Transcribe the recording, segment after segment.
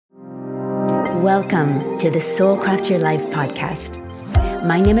Welcome to the Soul Craft Your Life podcast.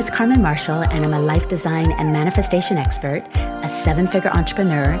 My name is Carmen Marshall, and I'm a life design and manifestation expert, a 7-figure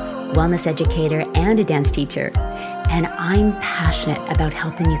entrepreneur, wellness educator, and a dance teacher. And I'm passionate about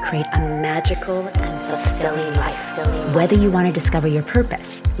helping you create a magical and fulfilling life. Whether you want to discover your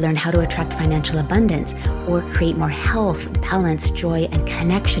purpose, learn how to attract financial abundance, or create more health, balance, joy, and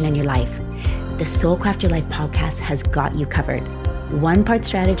connection in your life, the Soul Craft Your Life podcast has got you covered. 1 part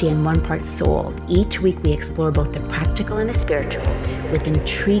strategy and 1 part soul. Each week we explore both the practical and the spiritual with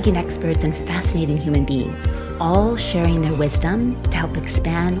intriguing experts and fascinating human beings, all sharing their wisdom to help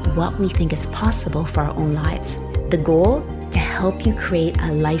expand what we think is possible for our own lives. The goal? To help you create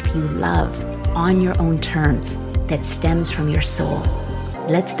a life you love on your own terms that stems from your soul.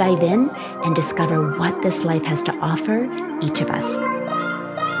 Let's dive in and discover what this life has to offer each of us.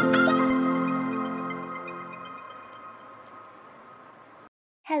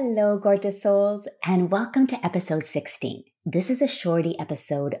 Hello, gorgeous souls, and welcome to episode 16. This is a shorty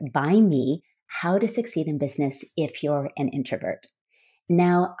episode by me, How to Succeed in Business If You're an Introvert.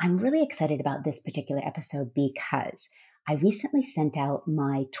 Now, I'm really excited about this particular episode because I recently sent out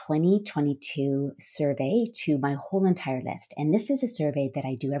my 2022 survey to my whole entire list. And this is a survey that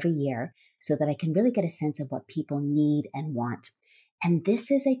I do every year so that I can really get a sense of what people need and want. And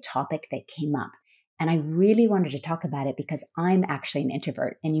this is a topic that came up. And I really wanted to talk about it because I'm actually an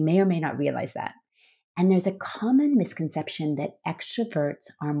introvert, and you may or may not realize that. And there's a common misconception that extroverts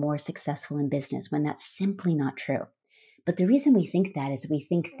are more successful in business when that's simply not true. But the reason we think that is we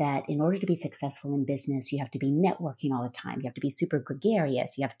think that in order to be successful in business, you have to be networking all the time. You have to be super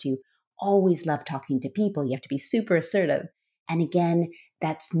gregarious. You have to always love talking to people. You have to be super assertive. And again,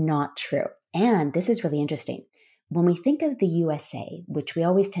 that's not true. And this is really interesting. When we think of the USA, which we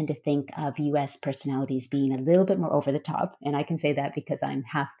always tend to think of US personalities being a little bit more over the top, and I can say that because I'm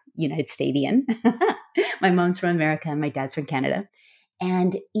half United Statian. My mom's from America and my dad's from Canada.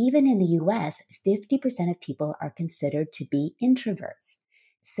 And even in the US, 50% of people are considered to be introverts.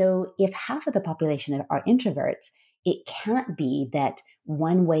 So if half of the population are introverts, it can't be that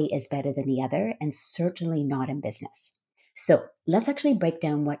one way is better than the other, and certainly not in business. So let's actually break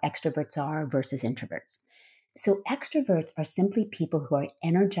down what extroverts are versus introverts. So extroverts are simply people who are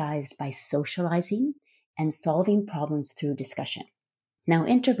energized by socializing and solving problems through discussion. Now,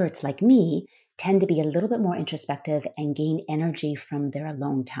 introverts like me tend to be a little bit more introspective and gain energy from their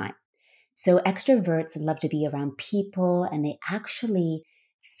alone time. So extroverts love to be around people, and they actually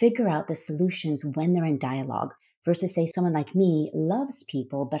figure out the solutions when they're in dialogue versus, say, someone like me loves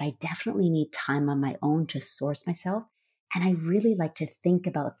people, but I definitely need time on my own to source myself. And I really like to think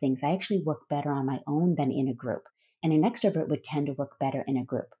about things. I actually work better on my own than in a group. And an extrovert would tend to work better in a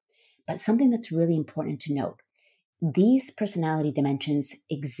group. But something that's really important to note, these personality dimensions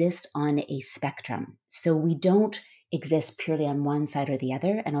exist on a spectrum. So we don't exist purely on one side or the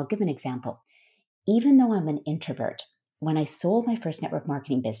other. And I'll give an example. Even though I'm an introvert, when I sold my first network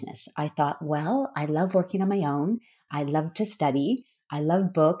marketing business, I thought, well, I love working on my own. I love to study. I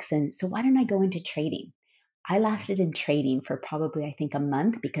love books. And so why don't I go into trading? I lasted in trading for probably, I think, a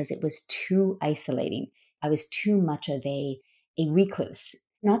month because it was too isolating. I was too much of a recluse.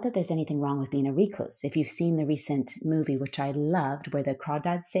 Not that there's anything wrong with being a recluse. If you've seen the recent movie, which I loved, where the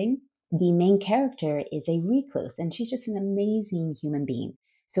crawdads sing, the main character is a recluse, and she's just an amazing human being.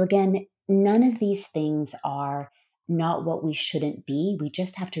 So again, none of these things are not what we shouldn't be. We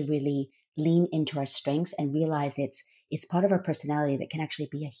just have to really lean into our strengths and realize it's part of our personality that can actually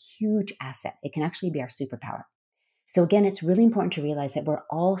be a huge asset. It can actually be our superpower. So again, it's really important to realize that we're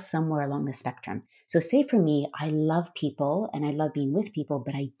all somewhere along the spectrum. So say for me, I love people and I love being with people,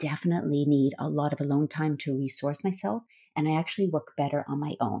 but I definitely need a lot of alone time to resource myself. And I actually work better on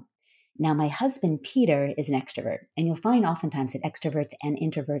my own. Now, my husband, Peter, is an extrovert. And you'll find oftentimes that extroverts and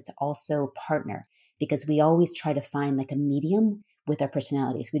introverts also partner because we always try to find like a medium with our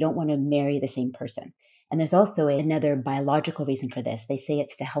personalities. We don't want to marry the same person. And there's also another biological reason for this. They say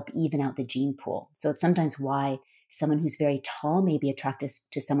it's to help even out the gene pool. So it's sometimes why someone who's very tall may be attracted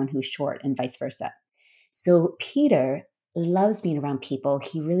to someone who's short and vice versa. So Peter loves being around people.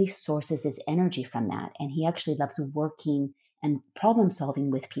 He really sources his energy from that. And he actually loves working and problem solving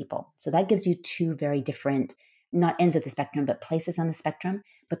with people. So that gives you 2 very different, not ends of the spectrum, but places on the spectrum.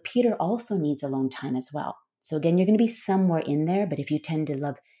 But Peter also needs alone time as well. So again, you're going to be somewhere in there. But if you tend to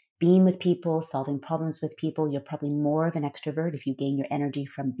love being with people, solving problems with people, you're probably more of an extrovert if you gain your energy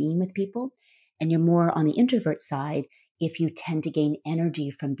from being with people. And you're more on the introvert side if you tend to gain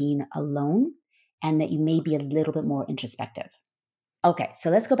energy from being alone and that you may be a little bit more introspective. Okay, so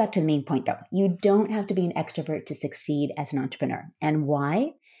let's go back to the main point though. You don't have to be an extrovert to succeed as an entrepreneur. And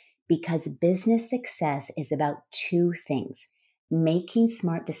why? because business success is about two things: making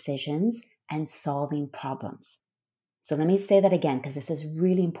smart decisions and solving problems. So let me say that again, because this is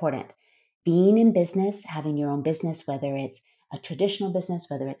really important. Being in business, having your own business, whether it's a traditional business,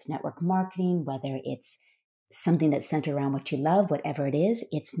 whether it's network marketing, whether it's something that's centered around what you love, whatever it is,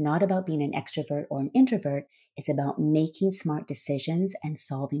 it's not about being an extrovert or an introvert. It's about making smart decisions and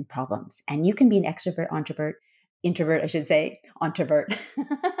solving problems. And you can be an extrovert, introvert, I should say, introvert.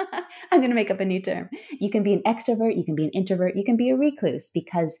 I'm going to make up a new term. You can be an extrovert, you can be an introvert, you can be a recluse,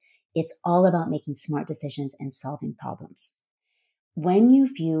 because it's all about making smart decisions and solving problems. When you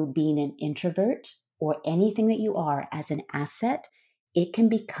view being an introvert or anything that you are as an asset, it can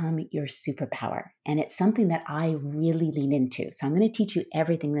become your superpower. And it's something that I really lean into. So I'm going to teach you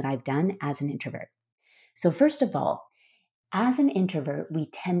everything that I've done as an introvert. So, first of all, as an introvert, we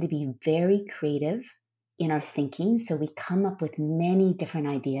tend to be very creative in our thinking. So we come up with many different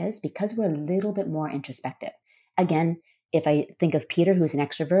ideas because we're a little bit more introspective. Again, if I think of Peter, who's an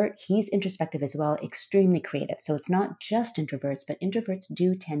extrovert, he's introspective as well, extremely creative. So it's not just introverts, but introverts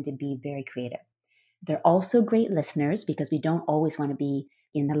do tend to be very creative. They're also great listeners because we don't always want to be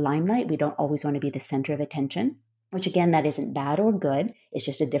in the limelight. We don't always want to be the center of attention, which again, that isn't bad or good. It's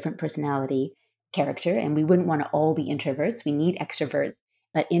just a different personality character. And we wouldn't want to all be introverts. We need extroverts,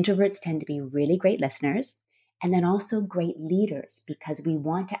 but introverts tend to be really great listeners and then also great leaders because we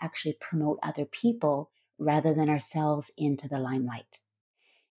want to actually promote other people rather than ourselves into the limelight.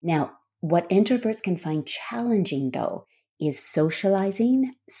 Now, what introverts can find challenging though is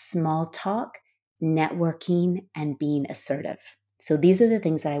socializing, small talk, networking, and being assertive. So these are the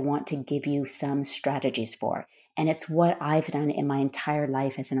things that I want to give you some strategies for. And it's what I've done in my entire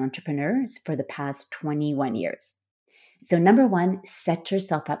life as an entrepreneur for the past 21 years. So number one, set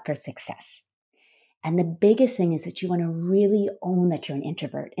yourself up for success. And the biggest thing is that you want to really own that you're an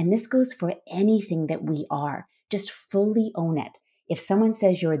introvert. And this goes for anything that we are. Just fully own it. If someone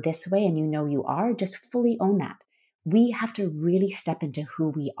says you're this way and you know you are, just fully own that. We have to really step into who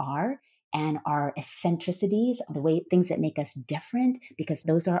we are and our eccentricities, the way things that make us different, because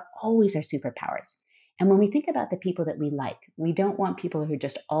those are always our superpowers. And when we think about the people that we like, we don't want people who are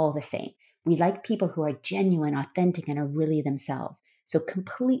just all the same. We like people who are genuine, authentic, and are really themselves. So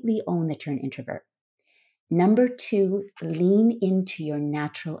completely own that you're an introvert. Number two, lean into your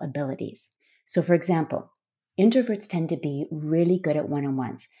natural abilities. So, for example, introverts tend to be really good at one on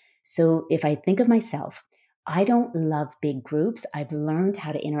ones. So, if I think of myself, I don't love big groups. I've learned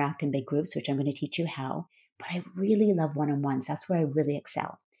how to interact in big groups, which I'm going to teach you how, but I really love one on ones. That's where I really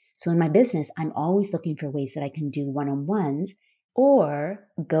excel. So, in my business, I'm always looking for ways that I can do one on ones or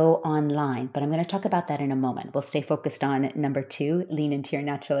go online. But I'm going to talk about that in a moment. We'll stay focused on number two, lean into your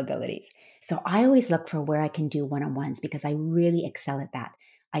natural abilities. So I always look for where I can do one on ones because I really excel at that.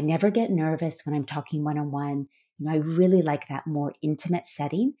 I never get nervous when I'm talking one on one. I really like that more intimate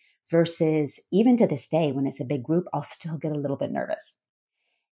setting versus even to this day, when it's a big group, I'll still get a little bit nervous.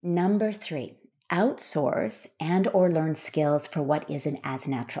 Number three, outsource and or learn skills for what isn't as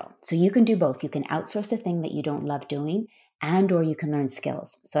natural. So you can do both. You can outsource the thing that you don't love doing and or you can learn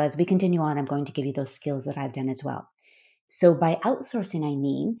skills. So as we continue on, I'm going to give you those skills that I've done as well. So by outsourcing, I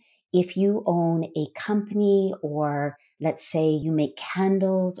mean, if you own a company or let's say you make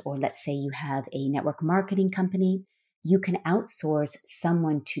candles or let's say you have a network marketing company, you can outsource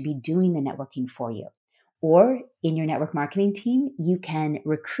someone to be doing the networking for you. Or in your network marketing team, you can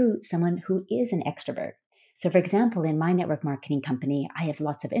recruit someone who is an extrovert. So for example, in my network marketing company, I have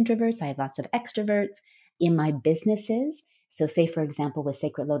lots of introverts, I have lots of extroverts. In my businesses, so say for example, with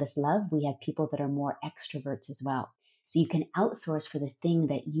Sacred Lotus Love, we have people that are more extroverts as well. So you can outsource for the thing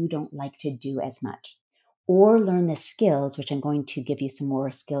that you don't like to do as much or learn the skills, which I'm going to give you some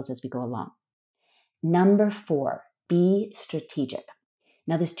more skills as we go along. Number four, be strategic.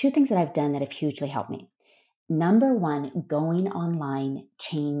 Now, there's two things that I've done that have hugely helped me. Number one, going online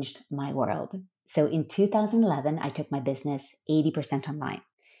changed my world. So in 2011, I took my business 80% online.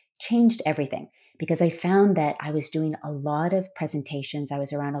 Changed everything because I found that I was doing a lot of presentations. I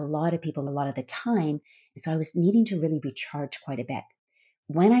was around a lot of people a lot of the time. So I was needing to really recharge quite a bit.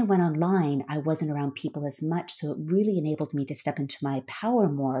 When I went online, I wasn't around people as much. So it really enabled me to step into my power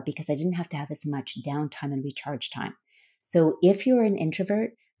more because I didn't have to have as much downtime and recharge time. So if you're an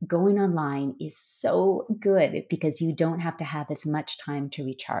introvert, going online is so good because you don't have to have as much time to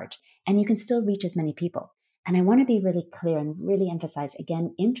recharge and you can still reach as many people. And I want to be really clear and really emphasize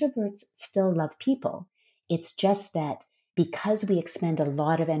again, introverts still love people. It's just that because we expend a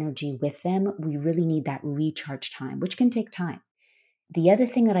lot of energy with them, we really need that recharge time, which can take time. The other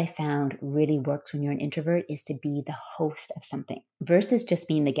thing that I found really works when you're an introvert is to be the host of something versus just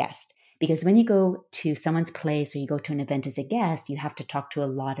being the guest. Because when you go to someone's place or you go to an event as a guest, you have to talk to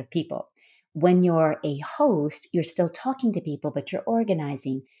a lot of people. When you're a host, you're still talking to people, but you're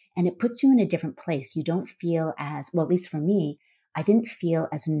organizing, and it puts you in a different place. You don't feel as, well, at least for me, I didn't feel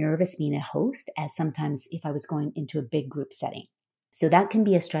as nervous being a host as sometimes if I was going into a big group setting. So that can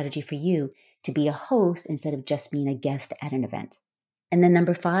be a strategy for you to be a host instead of just being a guest at an event. And then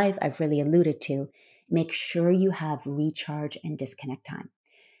number 5, I've really alluded to, make sure you have recharge and disconnect time.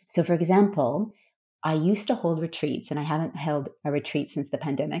 So for example, I used to hold retreats and I haven't held a retreat since the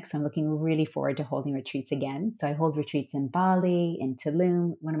pandemic. So I'm looking really forward to holding retreats again. So I hold retreats in Bali, in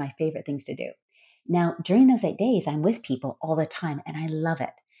Tulum, one of my favorite things to do. Now, during those 8 days, I'm with people all the time and I love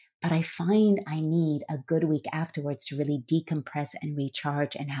it. But I find I need a good week afterwards to really decompress and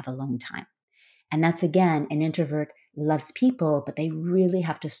recharge and have alone time. And that's again, an introvert loves people, but they really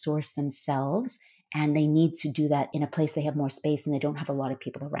have to source themselves and they need to do that in a place they have more space and they don't have a lot of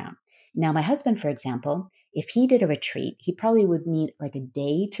people around. Now, my husband, for example, if he did a retreat, he probably would need like a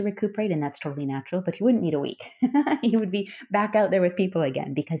day to recuperate, and that's totally natural, but he wouldn't need a week. He would be back out there with people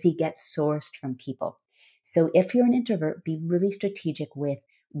again because he gets sourced from people. So if you're an introvert, be really strategic with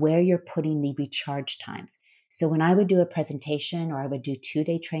where you're putting the recharge times. So when I would do a presentation or I would do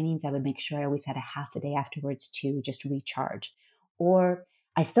 2-day trainings, I would make sure I always had a half a day afterwards to just recharge. Or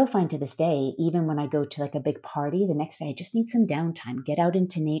I still find to this day, even when I go to like a big party, the next day I just need some downtime, get out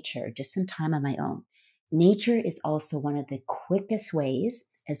into nature, just some time on my own. Nature is also one of the quickest ways,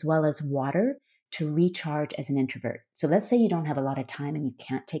 as well as water, to recharge as an introvert. So let's say you don't have a lot of time and you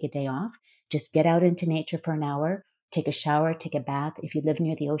can't take a day off, just get out into nature for an hour, take a shower, take a bath. If you live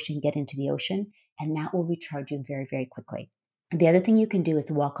near the ocean, get into the ocean, and that will recharge you very, very quickly. The other thing you can do is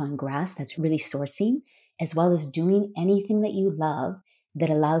walk on grass. That's really sourcing, as well as doing anything that you love that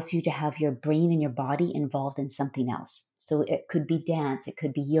allows you to have your brain and your body involved in something else. So it could be dance, it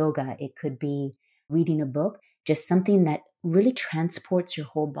could be yoga, it could be reading a book, just something that really transports your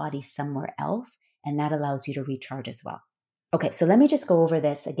whole body somewhere else. And that allows you to recharge as well. Okay, so let me just go over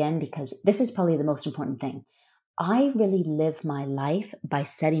this again because this is probably the most important thing. I really live my life by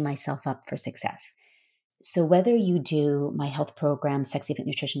setting myself up for success. So whether you do my health program, Sexy Fit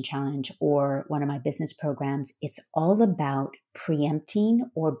Nutrition Challenge, or one of my business programs, it's all about preempting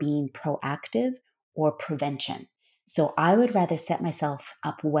or being proactive or prevention. So I would rather set myself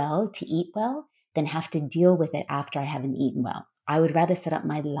up well to eat well than have to deal with it after I haven't eaten well. I would rather set up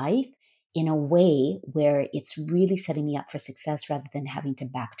my life in a way where it's really setting me up for success rather than having to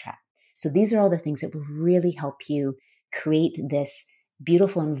backtrack. So these are all the things that will really help you create this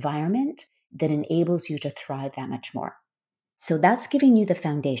beautiful environment that enables you to thrive that much more. So that's giving you the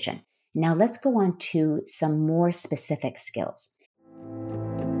foundation. Now let's go on to some more specific skills.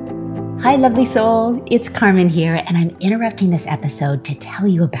 Hi, lovely soul. It's Carmen here, and I'm interrupting this episode to tell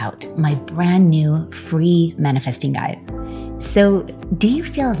you about my brand new free manifesting guide. So, do you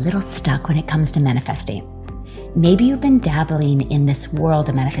feel a little stuck when it comes to manifesting? Maybe you've been dabbling in this world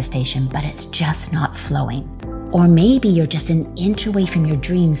of manifestation, but it's just not flowing. Or maybe you're just an inch away from your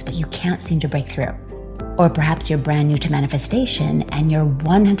dreams, but you can't seem to break through. Or perhaps you're brand new to manifestation and you're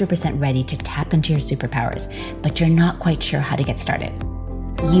 100% ready to tap into your superpowers, but you're not quite sure how to get started.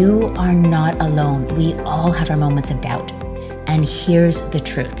 You are not alone. We all have our moments of doubt. And here's the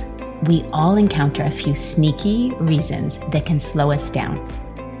truth. We all encounter a few sneaky reasons that can slow us down.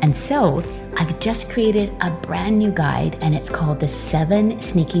 And so I've just created a brand new guide, and it's called the 7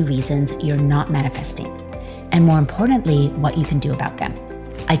 Sneaky Reasons You're Not Manifesting. And more importantly, what you can do about them.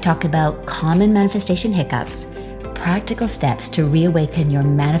 I talk about common manifestation hiccups, practical steps to reawaken your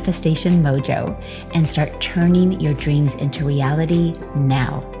manifestation mojo and start turning your dreams into reality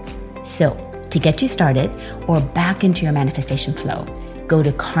now. So, to get you started or back into your manifestation flow, go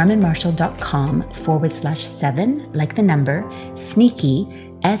to carmenmarshall.com/7, like the number, sneaky,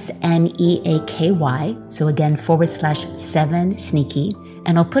 SNEAKY. So again, /7 sneaky,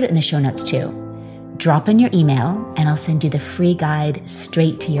 and I'll put it in the show notes too. Drop in your email and I'll send you the free guide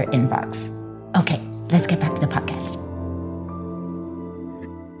straight to your inbox. Okay, let's get back to the podcast.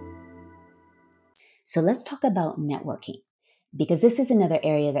 So let's talk about networking, because this is another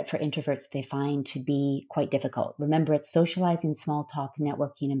area that for introverts they find to be quite difficult. Remember, it's socializing, small talk,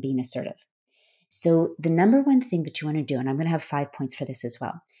 networking, and being assertive. So the number one thing that you want to do, and I'm going to have 5 points for this as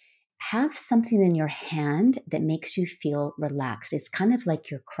well, have something in your hand that makes you feel relaxed. It's kind of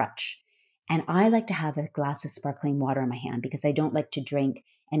like your crutch. And I like to have a glass of sparkling water in my hand because I don't like to drink.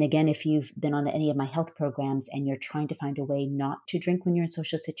 And again, if you've been on any of my health programs and you're trying to find a way not to drink when you're in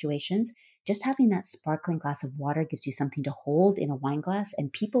social situations, just having that sparkling glass of water gives you something to hold in a wine glass,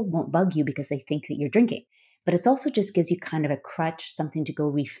 and people won't bug you because they think that you're drinking. But it's also just gives you kind of a crutch, something to go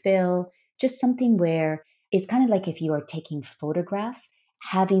refill, just something where it's kind of like if you are taking photographs,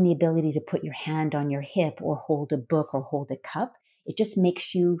 having the ability to put your hand on your hip or hold a book or hold a cup, it just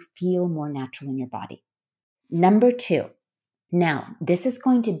makes you feel more natural in your body. Number 2. Now, this is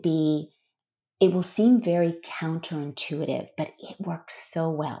going to be, it will seem very counterintuitive, but it works so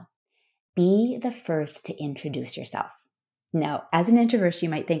well. Be the first to introduce yourself. Now, as an introvert, you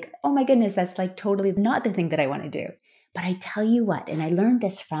might think, oh my goodness, that's like totally not the thing that I want to do. But I tell you what, and I learned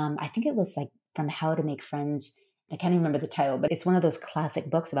this from, I think it was like from How to Make Friends. I can't even remember the title, but it's one of those classic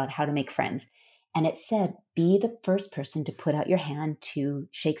books about how to make friends. And it said, be the first person to put out your hand to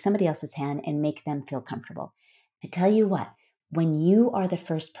shake somebody else's hand and make them feel comfortable. I tell you what, when you are the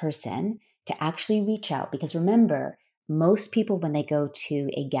first person to actually reach out, because remember, most people, when they go to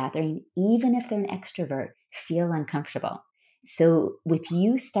a gathering, even if they're an extrovert, feel uncomfortable. So with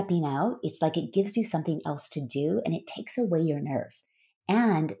you stepping out, it's like it gives you something else to do and it takes away your nerves.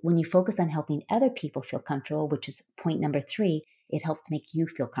 And when you focus on helping other people feel comfortable, which is point number 3, it helps make you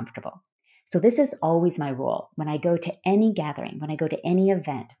feel comfortable. So this is always my rule. When I go to any gathering, when I go to any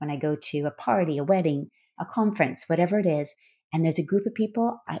event, when I go to a party, a wedding, a conference, whatever it is, and there's a group of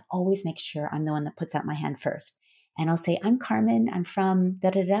people, I always make sure I'm the one that puts out my hand first. And I'll say, I'm Carmen, I'm from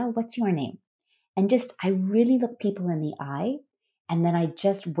da-da-da, what's your name? And just, I really look people in the eye and then I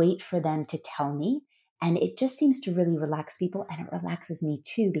just wait for them to tell me. And it just seems to really relax people and it relaxes me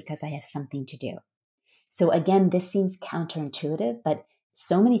too because I have something to do. So again, this seems counterintuitive, but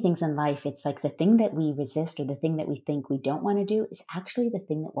so many things in life, it's like the thing that we resist or the thing that we think we don't want to do is actually the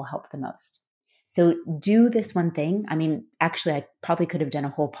thing that will help the most. So do this one thing. I mean, actually, I probably could have done a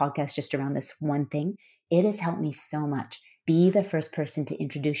whole podcast just around this one thing. It has helped me so much. Be the first person to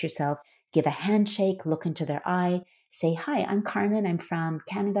introduce yourself, give a handshake, look into their eye, say, hi, I'm Carmen. I'm from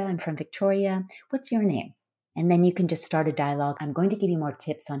Canada. I'm from Victoria. What's your name? And then you can just start a dialogue. I'm going to give you more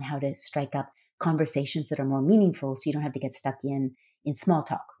tips on how to strike up conversations that are more meaningful so you don't have to get stuck in small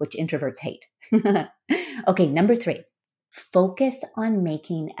talk, which introverts hate. Okay, number 3, focus on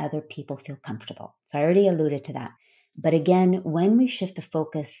making other people feel comfortable. So I already alluded to that. But again, when we shift the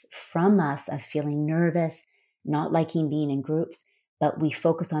focus from us of feeling nervous, not liking being in groups, but we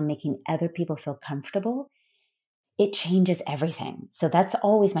focus on making other people feel comfortable, it changes everything. So that's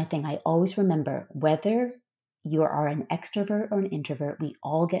always my thing. I always remember whether you are an extrovert or an introvert, we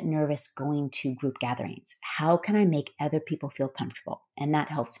all get nervous going to group gatherings. How can I make other people feel comfortable? And that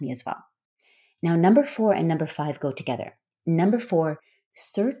helps me as well. Now, number 4 and number 5 go together. Number 4,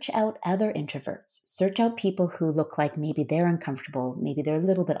 search out other introverts. Search out people who look like maybe they're uncomfortable, maybe they're a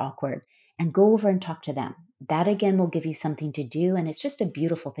little bit awkward, and go over and talk to them. That again will give you something to do, and it's just a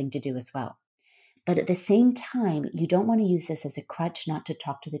beautiful thing to do as well. But at the same time, you don't want to use this as a crutch not to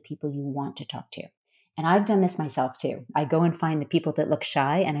talk to the people you want to talk to. And I've done this myself too. I go and find the people that look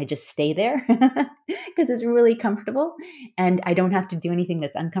shy and I just stay there because it's really comfortable and I don't have to do anything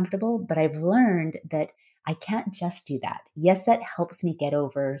that's uncomfortable. But I've learned that I can't just do that. Yes, that helps me get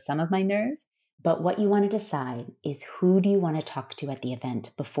over some of my nerves. But what you want to decide is who do you want to talk to at the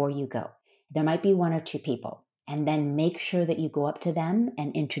event before you go? There might be 1 or 2 people. And then make sure that you go up to them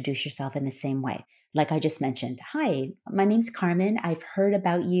and introduce yourself in the same way. Like I just mentioned, hi, my name's Carmen. I've heard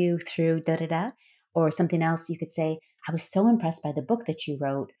about you through da da da. Or something else, you could say, I was so impressed by the book that you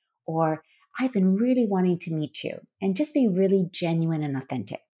wrote. Or I've been really wanting to meet you. And just be really genuine and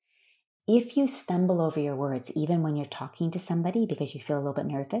authentic. If you stumble over your words, even when you're talking to somebody because you feel a little bit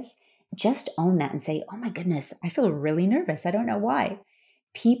nervous, just own that and say, oh my goodness, I feel really nervous. I don't know why.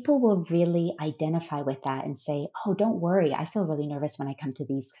 People will really identify with that and say, oh, don't worry. I feel really nervous when I come to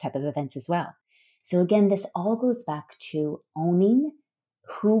these type of events as well. So again, this all goes back to owning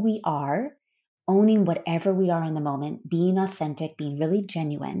who we are, owning whatever we are in the moment, being authentic, being really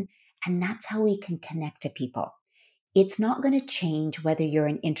genuine. And that's how we can connect to people. It's not going to change whether you're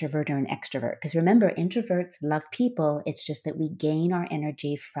an introvert or an extrovert. Because remember, introverts love people. It's just that we gain our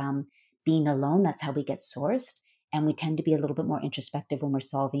energy from being alone. That's how we get sourced. And we tend to be a little bit more introspective when we're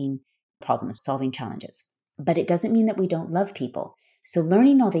solving problems, solving challenges. But it doesn't mean that we don't love people. So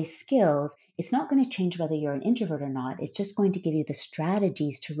learning all these skills, it's not going to change whether you're an introvert or not. It's just going to give you the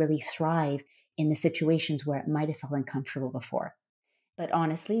strategies to really thrive in the situations where it might have felt uncomfortable before. But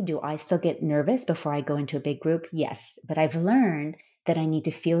honestly, do I still get nervous before I go into a big group? Yes. But I've learned that I need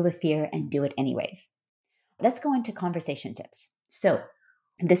to feel the fear and do it anyways. Let's go into conversation tips. So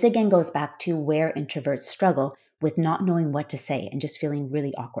this again goes back to where introverts struggle with not knowing what to say and just feeling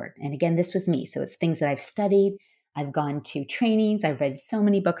really awkward. And again, this was me. So it's things that I've studied. I've gone to trainings. I've read so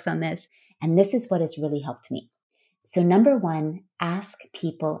many books on this. And this is what has really helped me. So, number one, ask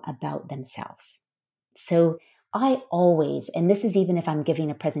people about themselves. So, I always, and this is even if I'm giving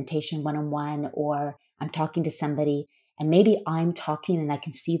a presentation one on one or I'm talking to somebody and maybe I'm talking and I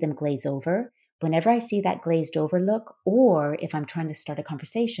can see them glaze over. Whenever I see that glazed over look, or if I'm trying to start a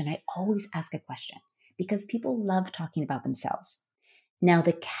conversation, I always ask a question because people love talking about themselves. Now,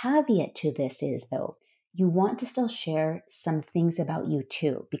 the caveat to this is though, you want to still share some things about you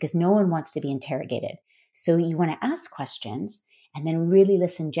too, because no one wants to be interrogated. So you want to ask questions and then really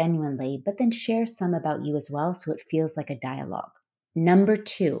listen genuinely, but then share some about you as well so it feels like a dialogue. Number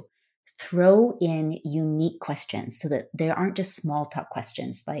two, throw in unique questions so that there aren't just small talk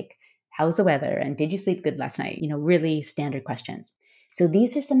questions like, how's the weather? And did you sleep good last night? Really standard questions. So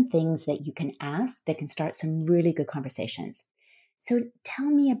these are some things that you can ask that can start some really good conversations. So tell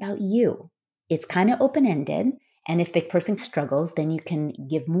me about you. It's kind of open ended. And if the person struggles, then you can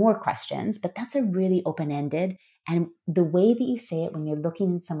give more questions, but that's a really open ended. And the way that you say it when you're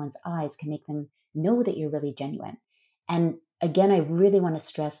looking in someone's eyes can make them know that you're really genuine. And again, I really want to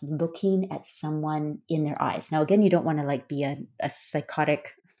stress looking at someone in their eyes. Now, again, you don't want to like be a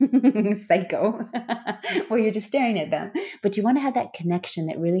psychotic psycho where you're just staring at them, but you want to have that connection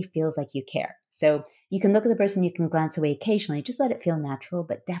that really feels like you care. So you can look at the person, you can glance away occasionally, just let it feel natural,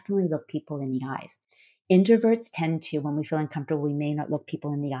 but definitely look people in the eyes. Introverts tend to, when we feel uncomfortable, we may not look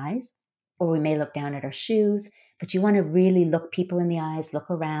people in the eyes, or we may look down at our shoes, but you want to really look people in the eyes, look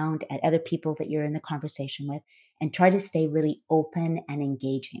around at other people that you're in the conversation with, and try to stay really open and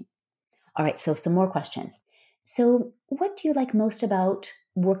engaging. All right, so some more questions. So, what do you like most about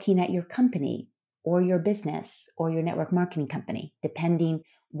working at your company or your business or your network marketing company, depending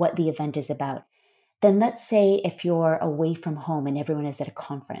what the event is about? Then let's say if you're away from home and everyone is at a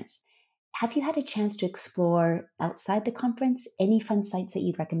conference, have you had a chance to explore outside the conference any fun sites that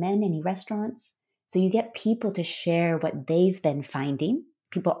you'd recommend, any restaurants? So you get people to share what they've been finding.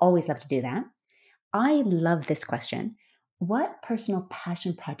 People always love to do that. I love this question. What personal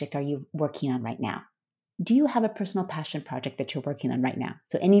passion project are you working on right now? Do you have a personal passion project that you're working on right now?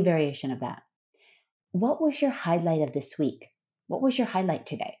 So any variation of that. What was your highlight of this week? What was your highlight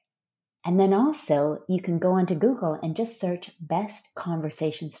today? And then also, you can go onto Google and just search best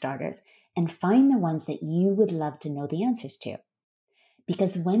conversation starters and find the ones that you would love to know the answers to.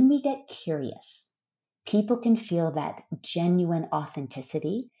 Because when we get curious, people can feel that genuine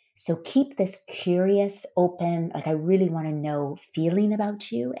authenticity. So keep this curious, open, like I really want to know feeling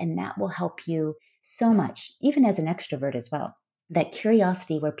about you. And that will help you so much, even as an extrovert as well. That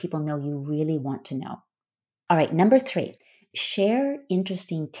curiosity where people know you really want to know. All right, number three, share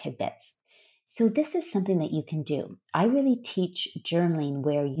interesting tidbits. So, this is something that you can do. I really teach journaling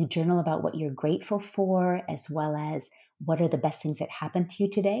where you journal about what you're grateful for, as well as what are the best things that happened to you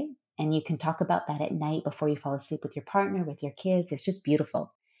today. And you can talk about that at night before you fall asleep with your partner, with your kids. It's just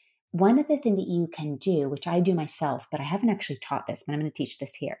beautiful. One other thing that you can do, which I do myself, but I haven't actually taught this, but I'm going to teach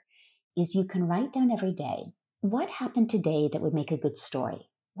this here, is you can write down every day what happened today that would make a good story.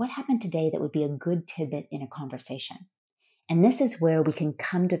 What happened today that would be a good tidbit in a conversation? And this is where we can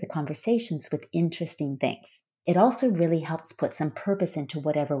come to the conversations with interesting things. It also really helps put some purpose into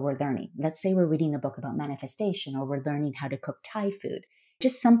whatever we're learning. Let's say we're reading a book about manifestation or we're learning how to cook Thai food.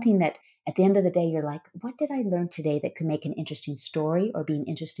 Just something that at the end of the day, you're like, what did I learn today that could make an interesting story or be an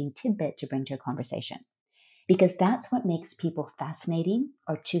interesting tidbit to bring to a conversation? Because that's what makes people fascinating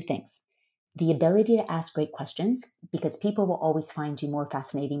are two things. The ability to ask great questions, because people will always find you more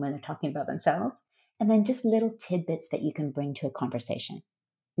fascinating when they're talking about themselves. And then just little tidbits that you can bring to a conversation.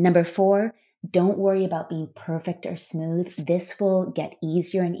 Number four, don't worry about being perfect or smooth. This will get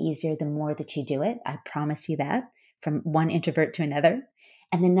easier and easier the more that you do it. I promise you that, from one introvert to another.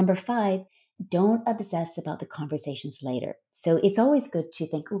 And then number five, don't obsess about the conversations later. So it's always good to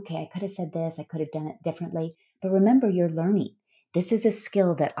think, okay, I could have said this, I could have done it differently. But remember, you're learning. This is a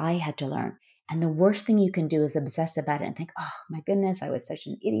skill that I had to learn. And the worst thing you can do is obsess about it and think, oh my goodness, I was such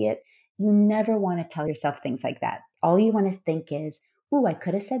an idiot. You never want to tell yourself things like that. All you want to think is, ooh, I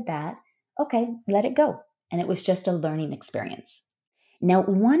could have said that. Okay, let it go. And it was just a learning experience. Now,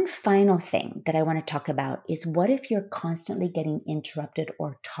 one final thing that I want to talk about is what if you're constantly getting interrupted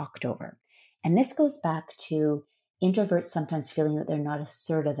or talked over? And this goes back to introverts sometimes feeling that they're not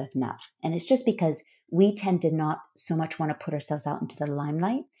assertive enough. And it's just because we tend to not so much want to put ourselves out into the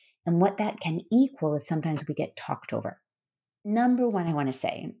limelight. And what that can equal is sometimes we get talked over. Number one, I want to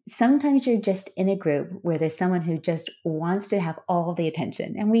say, sometimes you're just in a group where there's someone who just wants to have all the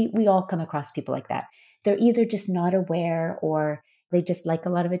attention. And we all come across people like that. They're either just not aware or they just like a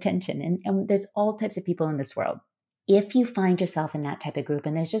lot of attention. And there's all types of people in this world. If you find yourself in that type of group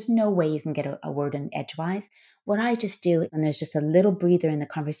and there's just no way you can get a word in edgewise, what I just do, and there's just a little breather in the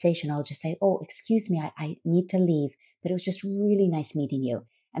conversation, I'll just say, oh, excuse me, I need to leave, but it was just really nice meeting you.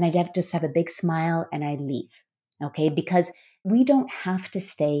 And I just have a big smile and I leave. Okay, because we don't have to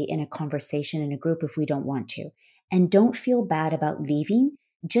stay in a conversation in a group if we don't want to. And don't feel bad about leaving.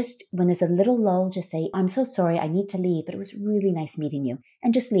 Just when there's a little lull, just say, I'm so sorry, I need to leave, but it was really nice meeting you.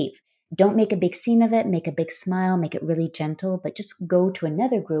 And just leave. Don't make a big scene of it, make a big smile, make it really gentle, but just go to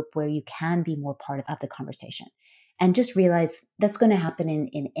another group where you can be more part of the conversation. And just realize that's going to happen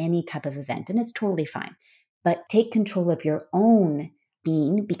in any type of event, and it's totally fine. But take control of your own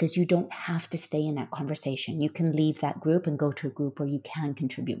being, because you don't have to stay in that conversation. You can leave that group and go to a group where you can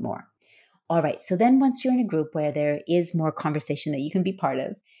contribute more. All right, so then once you're in a group where there is more conversation that you can be part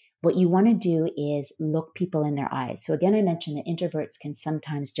of, what you want to do is look people in their eyes. So again, I mentioned that introverts can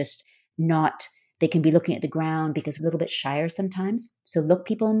sometimes just they can be looking at the ground because a little bit shyer sometimes. So look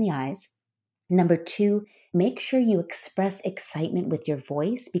people in the eyes. Number 2, make sure you express excitement with your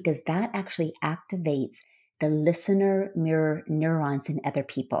voice, because that actually activates the listener mirror neurons in other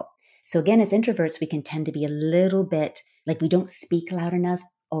people. So again, as introverts, we can tend to be a little bit like we don't speak loud enough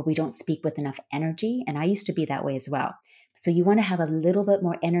or we don't speak with enough energy. And I used to be that way as well. So you want to have a little bit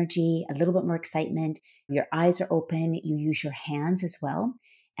more energy, a little bit more excitement. Your eyes are open. You use your hands as well.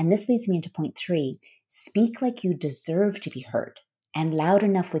 And this leads me into point 3. Speak like you deserve to be heard and loud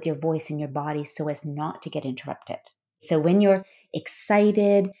enough with your voice and your body so as not to get interrupted. So when you're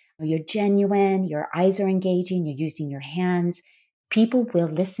excited, or you're genuine, your eyes are engaging, you're using your hands, people will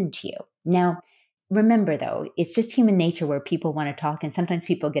listen to you. Now, remember though, it's just human nature where people want to talk, and sometimes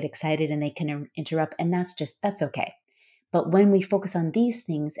people get excited and they can interrupt, and that's okay. But when we focus on these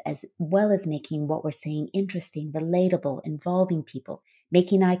things, as well as making what we're saying interesting, relatable, involving people,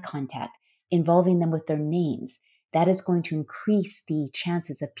 making eye contact, involving them with their names, that is going to increase the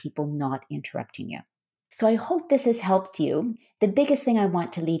chances of people not interrupting you. So I hope this has helped you. The biggest thing I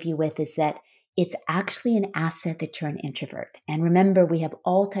want to leave you with is that it's actually an asset that you're an introvert. And remember, we have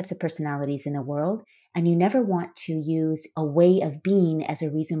all types of personalities in the world, and you never want to use a way of being as a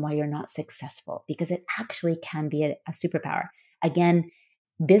reason why you're not successful, because it actually can be a superpower. Again,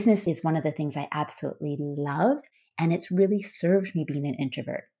 business is one of the things I absolutely love, and it's really served me being an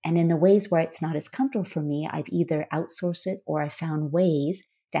introvert. And in the ways where it's not as comfortable for me, I've either outsourced it or I've found ways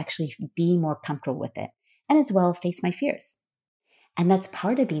to actually be more comfortable with it, and as well face my fears. And that's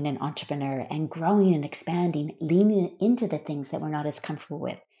part of being an entrepreneur and growing and expanding, leaning into the things that we're not as comfortable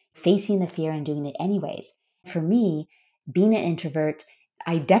with, facing the fear and doing it anyways. For me, being an introvert,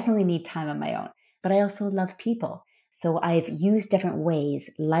 I definitely need time on my own, but I also love people. So I've used different ways,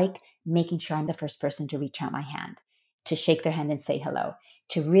 like making sure I'm the first person to reach out my hand, to shake their hand and say hello,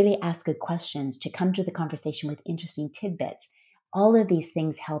 to really ask good questions, to come to the conversation with interesting tidbits. All of these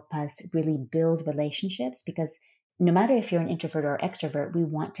things help us really build relationships, because no matter if you're an introvert or extrovert, we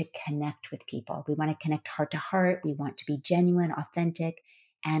want to connect with people. We want to connect heart to heart. We want to be genuine, authentic,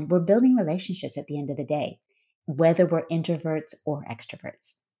 and we're building relationships at the end of the day, whether we're introverts or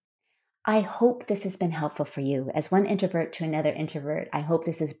extroverts. I hope this has been helpful for you. As one introvert to another introvert, I hope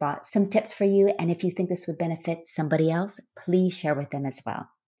this has brought some tips for you. And if you think this would benefit somebody else, please share with them as well.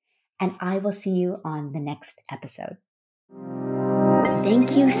 And I will see you on the next episode.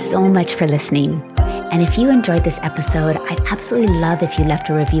 Thank you so much for listening. And if you enjoyed this episode, I'd absolutely love if you left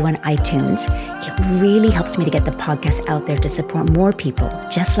a review on iTunes. It really helps me to get the podcast out there to support more people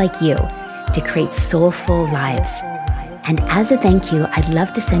just like you to create soulful lives. And as a thank you, I'd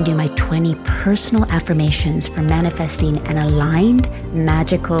love to send you my 20 personal affirmations for manifesting an aligned,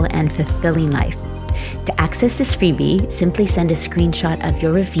 magical, and fulfilling life. To access this freebie, simply send a screenshot of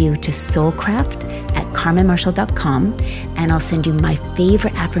your review to soulcraft@carmenmarshall.com, and I'll send you my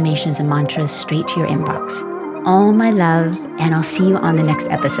favorite affirmations and mantras straight to your inbox. All my love, and I'll see you on the next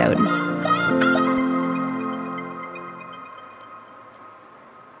episode.